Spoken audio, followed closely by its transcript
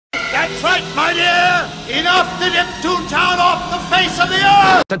That's right, my dear! Enough to dip Toontown off the face of the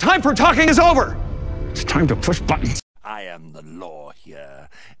earth! The time for talking is over! It's time to push buttons. I am the law here,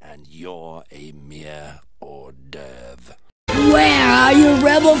 and you're a mere hors d'oeuvre. Where are your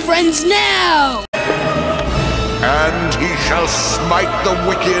rebel friends now? And he shall smite the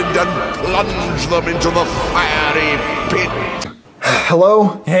wicked and plunge them into the fiery pit.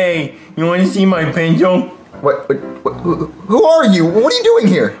 Hello? Hey, you want to see my pencil? What who are you? What are you doing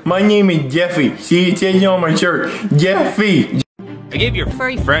here? My name is Jeffy. See, it says on my shirt, Jeffy. I gave your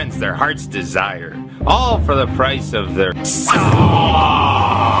furry friends their heart's desire, all for the price of their soul,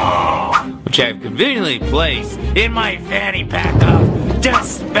 which I've conveniently placed in my fanny pack of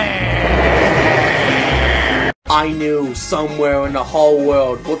despair. I knew somewhere in the whole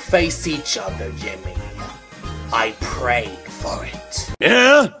world would face each other, Jimmy. I prayed for it.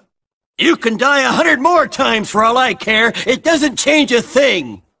 Yeah? You can die 100 more times for all I care. It doesn't change a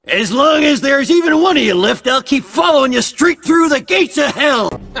thing. As long as there's even one of you left, I'll keep following you straight through the gates of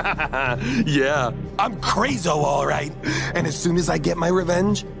hell. Yeah, I'm crazo, all right. And as soon as I get my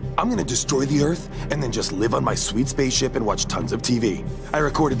revenge, I'm gonna destroy the Earth and then just live on my sweet spaceship and watch tons of TV. I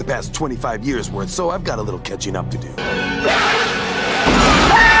recorded the past 25 years worth, so I've got a little catching up to do.